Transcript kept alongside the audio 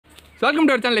Welcome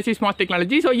to our channel smart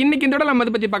technology. So இன்னைக்கு இந்த நம்ம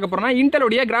அதை பற்றி பார்க்க போகிறோம்னா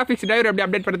இன்டெலோடைய கிராஃபிக்ஸ் டிரைவர் எப்படி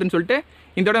அப்டேட் பண்ணுறதுன்னு சொல்லிட்டு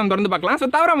இந்த நம்ம தொடர்ந்து பார்க்கலாம். ஸோ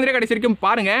தவிர முதலே கடைசி வரைக்கும்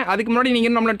பாருங்க. அதுக்கு முன்னாடி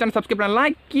நீங்கள் நம்மளோட சேனல் சப்ஸ்கிரைப்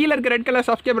பண்ணலாம். கீழே இருக்க ரெட் கலர்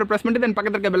சப்ஸ்கிரைபர் ப்ரெஸ் பண்ணிட்டு தென்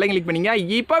பக்கத்தில் இருக்க பெல்லை கிளிக் பண்ணிங்க.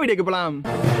 இப்போ வீடியோக்கு போகலாம்.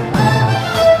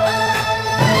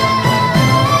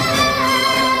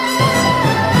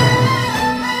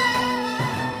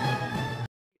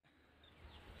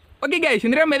 ஓகே கைஸ்,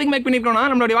 இந்த நம்ம எதுக்கு மேக் பண்ணியிருக்கோம்னா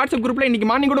நம்மளுடைய வாட்ஸ்அப் குரூப்பில் இன்றைக்கி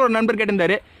மார்னிங் கூட ஒரு நண்பர்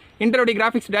கேட்டிருந்தாரு இன்டெலோடைய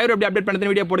கிராஃபிக்ஸ் டிரைவர் எப்படி அப்டேட் பண்ணுறது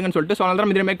வீடியோ போடுங்கன்னு சொல்லிட்டு. ஸோ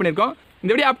அதனால இதில் மேக் பண்ணியிருக்கோம்.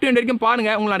 இந்த வீடியோ அப் டு எண்ட் வரைக்கும்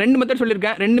பாருங்கள். உங்களுக்கு நான் 2 மெத்தட்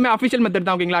சொல்லியிருக்கேன். ரெண்டுமே அஃபிஷியல் மெத்தட்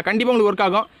தான். ஓகேங்களா, கண்டிப்பாக உங்களுக்கு ஒர்க்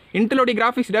ஆகும். இன்டெலோடைய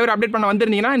கிராஃபிக்ஸ் டிரைவர் அப்டேட் பண்ண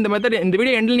வந்திருந்தீங்கன்னா இந்த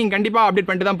வீடியோ எண்டில் நீங்கள் கண்டிப்பாக அப்டேட்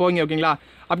பண்ணிட்டு தான் போவீங்க. ஓகேங்களா,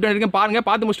 அப் டு எண்ட் வரைக்கும் பாருங்கள்.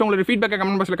 பார்த்து முடிச்சுட்டு உங்களுக்கு ஃபீட்பேக்கை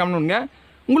கமெண்ட் பாக்ஸில் கமெண்ட் பண்ணுங்க.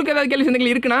 உங்களுக்கு ஏதாவது கேள்வி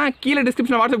சந்தேகங்கள் இருக்குன்னா கீழே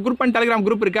டிஸ்கிரிப்ஷனில் WhatsApp group and Telegram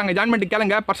group இருக்குது. அங்கே ஜாயின் பண்ணிட்டு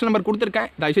கேளுங்க. பர்சனல் நம்பர்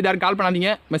கொடுத்துருக்கேன். தயவுசெய்து யாரும் கால்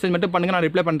பண்ணாதீங்க, மெசேஜ் மட்டும் பண்ணுங்கள், நான்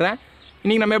ரிப்ளை பண்ணுறேன்.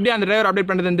 இன்றைக்கி நம்ம எப்படி அந்த டிரைவர் அப்டேட்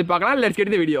பண்ணுறது பார்க்கலாம். Let's get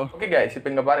the video. Okay guys, இப்போ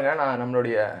இங்கே பாருங்கள், நான்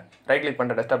நம்மளுடைய ரைட் கிளிக்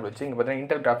பண்ணுற டெஸ்க்டாப் வச்சு இங்கே பார்த்தீங்கன்னா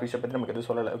இன்டெல் கிராஃபிக்ஸை பற்றி நமக்கு எதுவும்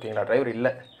சொல்லலை. ஓகேங்களா, டிரைவர்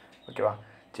இல்லை. ஓகேவா,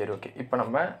 சரி ஓகே. இப்போ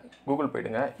நம்ம கூகுள்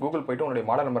போய்ட்டுங்க. கூகுள் போய்ட்டு உங்களுடைய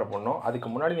மாடல் நம்பரை போடணும். அதுக்கு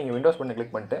முன்னாடி நீங்கள் விண்டோஸ் பண்ணி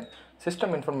கிளிக் பண்ணிட்டு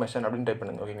சிஸ்டம் இன்ஃபர்மேஷன் அப்படின்னு டைப்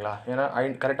பண்ணுங்கள். ஓகேங்களா, ஏன்னா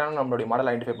கரெக்டான நம்மளுடைய மாடல்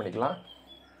ஐடென்டிஃபை பண்ணிக்கலாம்.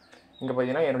 இங்கே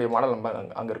பார்த்தீங்கன்னா என்னுடைய மாடல் நம்பர்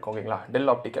அங்கே இருக்கும். ஓகேங்களா,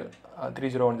 டெல் ஆப்டிக்கல்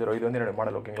 3010 இது வந்து என்னுடைய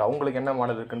மாடல். ஓகேங்களா, உங்களுக்கு என்ன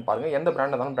மாடல் இருக்குன்னு பாருங்கள். எந்த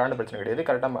பிராண்ட் இருந்தாலும் பிராண்டு பிரச்சனை கிடையாது.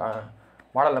 கரெக்டாக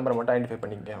மாடல் நம்பரை மட்டும் ஐடென்டிஃபை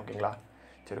பண்ணிக்கங்க. ஓகேங்களா,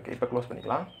 சரி ஓகே. இப்போ க்ளோஸ்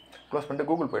பண்ணிக்கலாம். க்ளோஸ் பண்ணிட்டு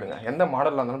கூகுள் போயிடுங்க. எந்த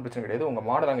மாடலில் இருந்தாலும் பிரச்சனை கிடையாது. உங்கள்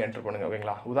மாடல் அங்கே என்ட்ரு பண்ணுங்கள்.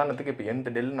 ஓகேங்களா, உதாரணத்துக்கு இப்போ எந்த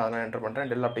டெல் நான் என்ட்ரு பண்ணுறேன்.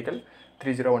 டெல் ஆப்டிக்கல்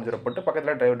 3010 போட்டு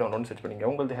பக்கத்தில் டிரைவர் டவுன்லோட் சர்ச் பண்ணிங்க.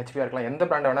 உங்களுக்கு ஹெச்பியாக இருக்கலாம், எந்த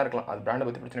பிராண்ட் வேணா இருக்கலாம். அது பிராண்டை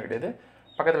பற்றி பிரச்சனை கிடையாது.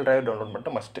 பக்கத்தில் டிரைவர் டவுன்லோட்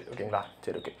மட்டும் மஸ்ட்டு. ஓகேங்களா,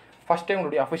 சரி ஓகே. ஃபஸ்ட்டே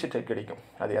உங்களுடைய அஃபிஷியல் சைட் கிடைக்கும்.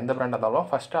 அது எந்த பிராண்டாக இருந்தாலும்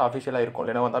ஃபஸ்ட்டு அஃபிஷியலாக இருக்கும்.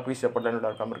 இல்லைனா வந்தால் பிசி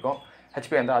சப்போர்ட்.com இருக்கும்.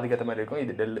 ஹெச்பி இருந்தால் அதுக்கேற்ற மாதிரி இருக்கும்.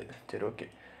 இது டெல்லு. சரி ஓகே.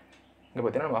 இங்கே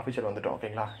பார்த்தீங்கன்னா நம்ம அஃபிஷியல் வந்துவிட்டோம்.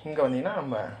 ஓகேங்களா, இங்கே வந்தீங்கன்னா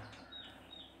நம்ம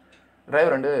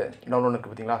டிரைவர் வந்து டவுன்லோட்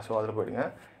இருக்குது பார்த்தீங்களா. ஸோ அதில் போயிடுங்க.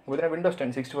 பார்த்தீங்கன்னா விண்டோஸ்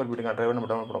 10 64 போய்ட்டுங்க. டிரைவர் நம்ம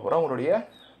டவுன்லோட் பண்ண போகிறோம். உங்களுடைய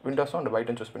விண்டோஸும் அந்த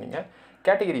பைட்டன் சூஸ் பண்ணிங்க.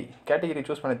 கேட்டகிரி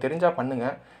சூஸ் பண்ண தெரிஞ்சால்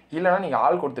பண்ணுங்கள். இல்லைனா நீங்கள்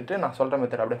ஆள் கொடுத்துட்டு நான் சொல்கிற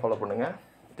மெத்தட் அப்படியே ஃபாலோ பண்ணுங்கள்.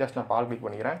 ஜஸ்ட் நான் ஆல் கிளிக்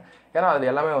பண்ணிக்கிறேன். ஏன்னா அதில்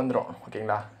எல்லாமே வந்துடும்.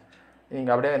 ஓகேங்களா,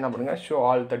 நீங்கள் அப்படியே என்ன பண்ணுங்கள், ஷோ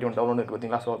ஆல் 31 டவுன்லோட் இருக்குது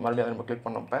பார்த்தீங்களா. ஸோ மறுபடியும் அதை நம்ம கிளிக்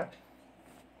பண்ணப்போ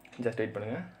ஜஸ்ட் வெயிட்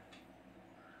பண்ணுங்கள்.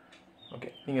 ஓகே,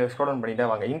 நீங்கள் ஸ்க்ரோல் டவுன் பண்ணிகிட்டே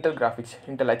வாங்க.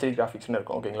 இன்டெல் ஹெச்டி கிராஃபிக்ஸ்னு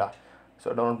இருக்கும். ஓகேங்களா, ஸோ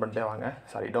டவுன் பண்ணிட்டே வாங்க.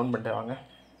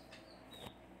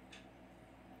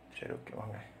 சரி ஓகே,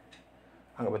 வாங்க.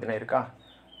 அங்கே பார்த்தீங்கன்னா இருக்கா.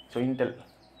 ஸோ இன்டெல்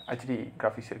ஹெச்டி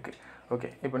கிராஃபிக்ஸ் இருக்குது. ஓகே,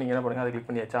 இப்போ நீங்கள் என்ன பண்ணுங்கள், அதை கிளிக்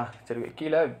பண்ணியாச்சா. சரி,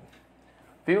 கீழே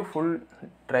வியூ ஃபுல்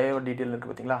டிரைவர் டீட்டெயில்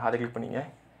இருக்குது பார்த்தீங்களா. அதை கிளிக் பண்ணிங்க.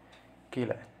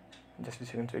 கீழே ஜஸ்ட்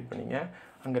செகண்ட்ஸ் வெயிட் பண்ணிங்க.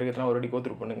 அங்கே இருக்கிறதுலாம் ஒரு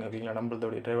கோத்ரூ பண்ணுங்க. ஓகேங்களா,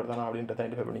 நம்மளோடைய டிரைவர் தானே அப்படின்றத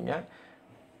ஐடென்டிஃபை பண்ணிங்க.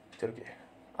 சரி ஓகே,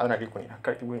 அதை நான் கிளிக் பண்ணிக்கிறேன்.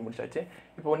 கிளிக் பண்ணி முடிச்சாச்சு.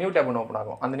 இப்போ நியூ டேப் ஒன்று ஓப்பன்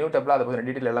ஆகும். அந்த நியூ டேப்பில் அதை பற்றி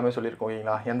டீட்டெயில் எல்லாமே சொல்லியிருக்கோம்.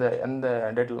 ஓகேங்களா, எந்த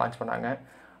டேட்டில் லான்ச் பண்ணாங்க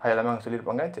அது எல்லாமே அங்கே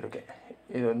சொல்லியிருப்பாங்க. சரி ஓகே,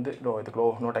 இது வந்து இதுக்கு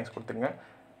நோ டேங்க்ஸ் கொடுத்துருங்க.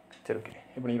 சரி ஓகே,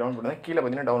 இப்போ நீங்கள் டவுன்லோட் பண்ணுங்கள். கீழே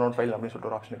பார்த்தீங்கன்னா டவுன்லோட் ஃபைல் அப்படின்னு சொல்லிட்டு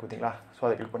ஒரு ஆப்ஷன் இருக்குது பார்த்தீங்களா. ஸோ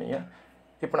அதை கிளிக் பண்ணிங்க.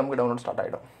 இப்போ நமக்கு டவுன்லோட் ஸ்டார்ட்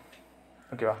ஆகிடும்.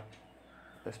 ஓகேவா,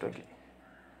 ஜஸ்ட் ஓகே.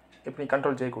 இப்போ நீங்கள்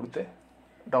Ctrl+J கொடுத்து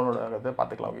டவுன்லோட் ஆகிறத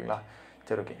பார்த்துக்கலாம். ஓகேங்களா,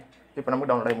 சரி ஓகே. இப்போ நமக்கு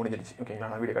டவுன்லோட் ஆகி முடிஞ்சிடுச்சு. ஓகேங்களா,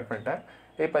 நான் வீடியோ கட் பண்ணிட்டேன்.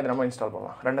 இப்போ இது நம்ம இன்ஸ்டால்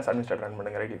பண்ணலாம். அட்மினிஸ்ட்ரேட்டர் ரன்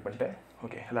பண்ணுங்கள். ரைட் கிளிக் பண்ணிட்டு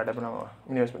ஓகே, எல்லா டேப்பும் நான்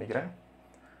மினிமைஸ் பண்ணிக்கிறேன்.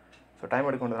 ஸோ டைம்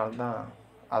எடுக்கிறதுனால தான்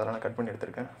அதெல்லாம் நான் கட் பண்ணி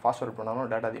எடுத்திருக்கேன். ஃபாஸ்ட் பண்ணாலும்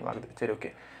டேட்டா அதிகமாகுது. சரி ஓகே,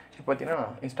 இப்போ பார்த்தீங்கன்னா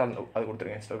இன்ஸ்டால்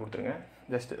கொடுத்துருங்க.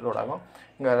 ஜஸ்ட் லோட் ஆகும்.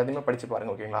 இங்கே எல்லாத்தையுமே படித்து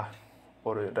பாருங்கள். ஓகேங்களா,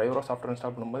 ஒரு டிரைவரோ சாஃப்ட்வேர்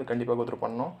இன்ஸ்டால் பண்ணும்போது கண்டிப்பாக கோத்ரூ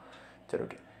பண்ணணும். சரி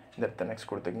ஓகே, இந்த இடத்த நெக்ஸ்ட்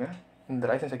கொடுத்துங்க. இந்த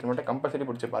லைசன்ஸ் அக்ரிமெண்ட்டை கம்பல்சரி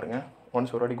பிடிச்சி பாருங்கள்.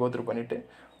 ஒன்ஸ் ஒரு வாட்டி கோத்ரூ பண்ணிவிட்டு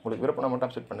உங்களுக்கு விருப்பம்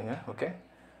மட்டும் செட் பண்ணுங்கள். ஓகே,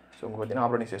 ஸோ உங்களுக்கு பார்த்தீங்கன்னா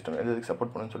ஆப்ரேட்டிங் சிஸ்டம் எதுக்கு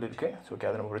சப்போர்ட் பண்ணணும்னு சொல்லியிருக்கு. ஸோ ஓகே,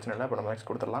 அது நமக்கு பிரச்சனை இல்லை. இப்போ நம்ம நெக்ஸ்ட்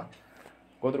கொடுத்துடலாம்.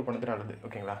 கோத்ரூ பண்ணது நல்லது.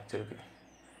 ஓகேங்களா, சரி ஓகே.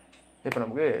 இப்போ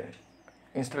நமக்கு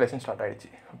இன்ஸ்டாலேஷன் ஸ்டார்ட்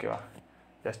ஆகிடுச்சு. ஓகேவா,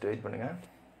 ஜஸ்ட் வெயிட் பண்ணுங்கள்.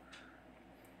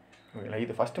 ஓகேங்களா,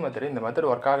 இது ஃபஸ்ட்டு மெத்தட். இந்த மெத்தட்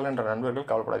ஒர்க் ஆகலைன்ற நண்பர்கள்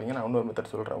கவலைப்படாதீங்க, நான் இன்னொரு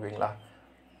மெத்தட் சொல்கிறேன். ஓகேங்களா,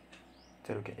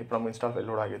 சரி ஓகே. இப்போ நம்ம இன்ஸ்டால் ஃபைல்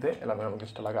லோட் ஆகிடுது. எல்லாமே நமக்கு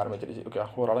இன்ஸ்டால் ஆக ஆரம்பிச்சிருச்சு. ஓகே,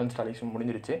 ஓவரால் இன்ஸ்டாலேஷன்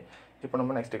முடிஞ்சிருச்சு. இப்போ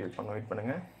நம்ம நெக்ஸ்ட் கிளிக் பண்ணோம். வெயிட்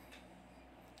பண்ணுங்கள்.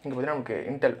 இங்கே பார்த்தீங்கன்னா நமக்கு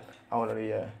இன்டெல்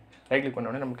அவங்களுடைய ரைட் கிளிக்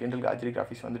பண்ணோடனே நமக்கு இன்டெல் ஹெச்டி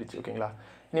கிராஃபிக்ஸ் வந்துடுச்சு. ஓகேங்களா,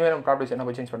 இனிமேல் நம்ம ப்ராப்பர்ட்டிஸ் என்ன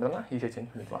போய் சேஞ்ச் பண்ணுறதுனா ஈஸியாக சேஞ்ச்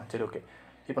பண்ணிக்கலாம். சரி ஓகே,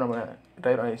 இப்போ நம்ம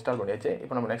டிரைவர் இன்ஸ்டால் பண்ணியாச்சு.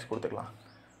 இப்போ நம்ம நெக்ஸ்ட் கொடுத்துக்கலாம்.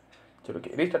 சரி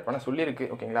ஓகே, ரீஸ்டார்ட் பண்ண சொல்லியிருக்கு.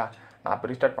 ஓகேங்களா, நான் இப்போ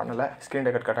ரீஸ்டார்ட் பண்ணலை. ஸ்க்ரீன்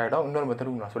ரெக்கார்ட் கட் ஆகிடும். இன்னொரு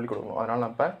மெத்தடுக்கு நான் சொல்லிக் கொடுக்கணும். அதனால்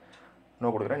நான் இப்போ நோ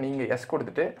கொடுக்குறேன். நீங்கள் எஸ்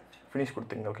கொடுத்துட்டு ஃபினிஷ்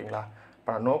கொடுத்துங்க. ஓகேங்களா, இப்போ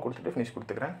நான் நோ கொடுத்துட்டு ஃபினிஷ்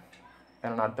கொடுத்துக்கிறேன்.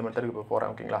 ஏன்னா நான் அடுத்த மெத்தடுக்கு இப்போ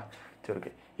போகிறேன். ஓகேங்களா, சரி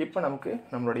ஓகே. இப்போ நமக்கு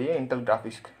நம்மளுடைய இன்டெல்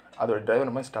கிராஃபிக்ஸ் அதோட டிரைவர்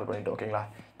நம்ம இன்ஸ்டால் பண்ணிவிட்டோம். ஓகேங்களா,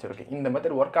 சரி ஓகே. இந்த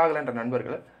மெத்தட் ஒர்க் ஆகலைன்ற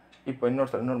நண்பர்கள் இப்போ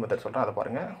இன்னொரு மெத்தட் சொல்கிறேன், அதை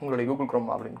பாருங்கள். உங்களுடைய கூகுள் க்ரோம்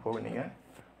அப்படின்னு போவீங்க.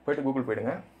 போய்ட்டு கூகுள்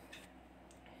போய்டுங்க.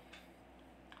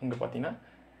 இங்கே பார்த்தீங்கன்னா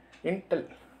இன்டெல்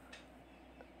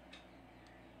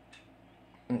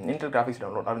கிராஃபிக்ஸ்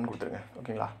டவுன்லோட் அப்படின்னு கொடுத்துருங்க.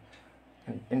 ஓகேங்களா,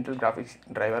 இன்டெல் கிராஃபிக்ஸ்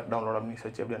டிரைவர் டவுன்லோட் அப்படின்னு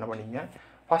சர்ச் எப்படி என்ன பண்ணிங்க.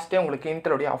 ஃபஸ்ட்டே உங்களுக்கு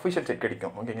இன்டெலோடைய அஃபிஷியல் செட்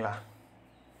கிடைக்கும். ஓகேங்களா,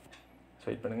 ஸோ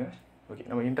வெயிட் பண்ணுங்கள். ஓகே,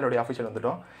 நம்ம இன்டெலோடைய அஃபிஷியல்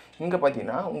வந்துவிட்டோம். இங்கே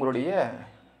பார்த்தீங்கன்னா உங்களுடைய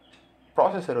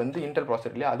ப்ராசஸர் வந்து இன்டெல்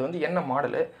ப்ராசஸர் இல்லையா, அது வந்து என்ன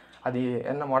மாடலு அது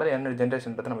என்ன மாடல் என்ன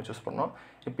ஜென்ரேஷன்றதை நம்ம சூஸ் பண்ணோம்.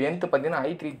 இப்போ nth பார்த்தீங்கன்னா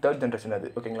i3 தேர்ட் ஜென்ரேஷன் அது.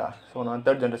 ஓகேங்களா? ஸோ நான்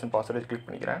தேர்ட் ஜென்ரேஷன் ப்ராசஸர் கிளிக்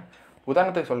பண்ணிக்கிறேன்.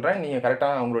 உதாரணத்துக்கு சொல்கிறேன், நீங்கள்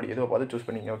கரெக்டாக உங்களுடைய இதுவை பார்த்து சூஸ்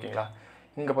பண்ணிங்க. ஓகேங்களா?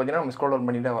 இங்கே பார்த்தீங்கன்னா நம்ம ஸ்க்ரோல் டவுன்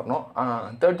பண்ணி தான் வரணும்.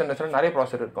 தேர்ட் ஜென்ரேஷனில் நிறைய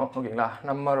ப்ராசஸர் இருக்கும். ஓகேங்களா?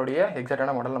 நம்மளுடைய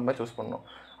எக்ஸாக்டான மாடல் நம்ம சூஸ் பண்ணணும்.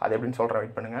 அது எப்படின்னு சொல்கிறேன்,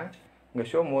 வெயிட் பண்ணுங்கள். இங்கே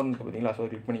ஷோ மோர்னு பார்த்தீங்களா? ஸோ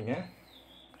கிளிக் பண்ணிங்க.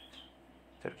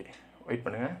 சரி, ஓகே, வெயிட்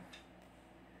பண்ணுங்கள்.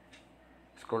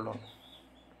 ஸ்க்ரோல்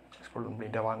டவுன்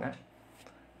பண்ணிட்டு வாங்க.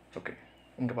 ஓகே,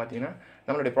 இங்கே பார்த்தீங்கன்னா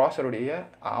நம்மளுடைய ப்ராசருடைய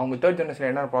அவங்க தேர்ட்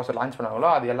ஜென்ரேஷனில் என்ன ப்ராசர் லான்ச் பண்ணாங்களோ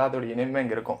அது எல்லாத்தோடைய நேமே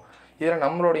இங்கே இருக்கும். இதில்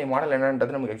நம்மளுடைய மாடல்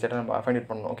என்னன்றது நமக்கு எக்ஸாக்டாக நம்ம ஃபைண்ட் அவுட்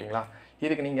பண்ணணும். ஓகேங்களா?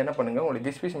 இதுக்கு நீங்கள் என்ன பண்ணுங்கள், உங்களுக்கு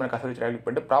டிஸ்பிளேஸ் மேலே கசர் வச்சு கிளிக்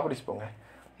பண்ணிட்டு ப்ராப்பர்ட்டிஸ் போங்க.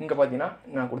 இங்கே பார்த்தீங்கன்னா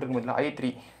நான் கொடுத்துருக்க முதல்ல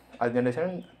i3 அது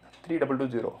ஜென்ரேஷன்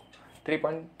 3220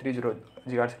 3.30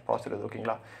 GHz ப்ராசர் அது.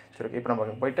 ஓகேங்களா? சரி, ஓகே, இப்போ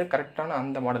நம்ம போயிட்டு கரெக்டான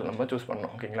அந்த மாடல் நம்ம சூஸ்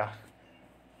பண்ணணும். ஓகேங்களா?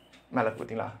 மேலே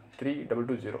பார்த்தீங்களா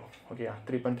 3220. ஓகேயா?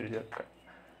 3.30.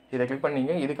 இதை கிளிக்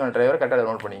பண்ணிங்க. இதுக்கான டிரைவரை கரெக்டாக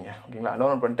டவுன்லோட் பண்ணிங்க. ஓகேங்களா?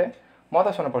 டவுன்லோட் பண்ணிட்டு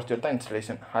மொதல் சொன்ன ப்ரொசீஜர் தான்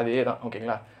இன்ஸ்டாலேஷன். அதே தான்.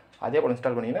 ஓகேங்களா? அதே போல்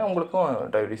இன்ஸ்டால் பண்ணிங்கன்னா உங்களுக்கும்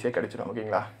டிரைவர் ஈஸியாக கிடச்சிடும்.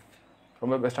 ஓகேங்களா?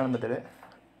 ரொம்ப பெஸ்ட்டான மெத்தடு.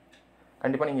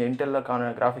 கண்டிப்பாக நீங்கள்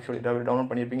இன்டெல்லுக்கான கிராஃபிக்ஸோட டிரைவர் டவுன்லோட்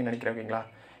பண்ணியிருப்பீங்கன்னு நினைக்கிறேன். ஓகேங்களா?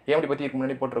 ஏன் பற்றி இதுக்கு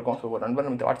முன்னாடி போட்டிருக்கோம். ஸோ ஒரு நண்பர்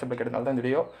நம்ம வாட்ஸ்அப்பில் கேட்டதால தான் இந்த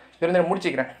வீடியோ இருந்தால்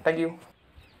முடிச்சிக்கிறேன். தேங்க்யூ.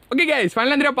 ஓகே கைஸ்,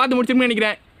 ஃபைனலாக இந்த பார்த்து முடிச்சிருப்பீங்கன்னு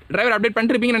நினைக்கிறேன். டிரைவர் அப்டேட்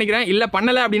பண்ணிருப்பீங்கன்னு நினைக்கிறேன். இல்லை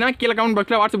பண்ணலை அப்படின்னா கீழே கமெண்ட்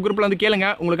பாக்ஸில் வாட்ஸ்அப் குரூப்பில் வந்து கேளுங்க.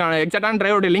 உங்களுக்கான எக்ஸாக்டான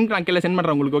டிரைவரோட லிங்க் நான் கீழே சென்ட்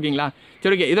பண்ணுறேன் உங்களுக்கு. ஓகேங்களா?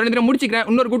 சரி, ஓகே, இதோட முடிச்சிக்கிறேன்.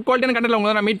 இன்னொரு குட் குவாலிட்டியான கண்டென்ட்டில்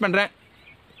உங்களை நான் மீட் பண்ணுறேன்.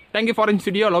 தேங்க்யூ ஃபார் இன்ஸ்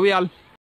வீடியோ. Love you all.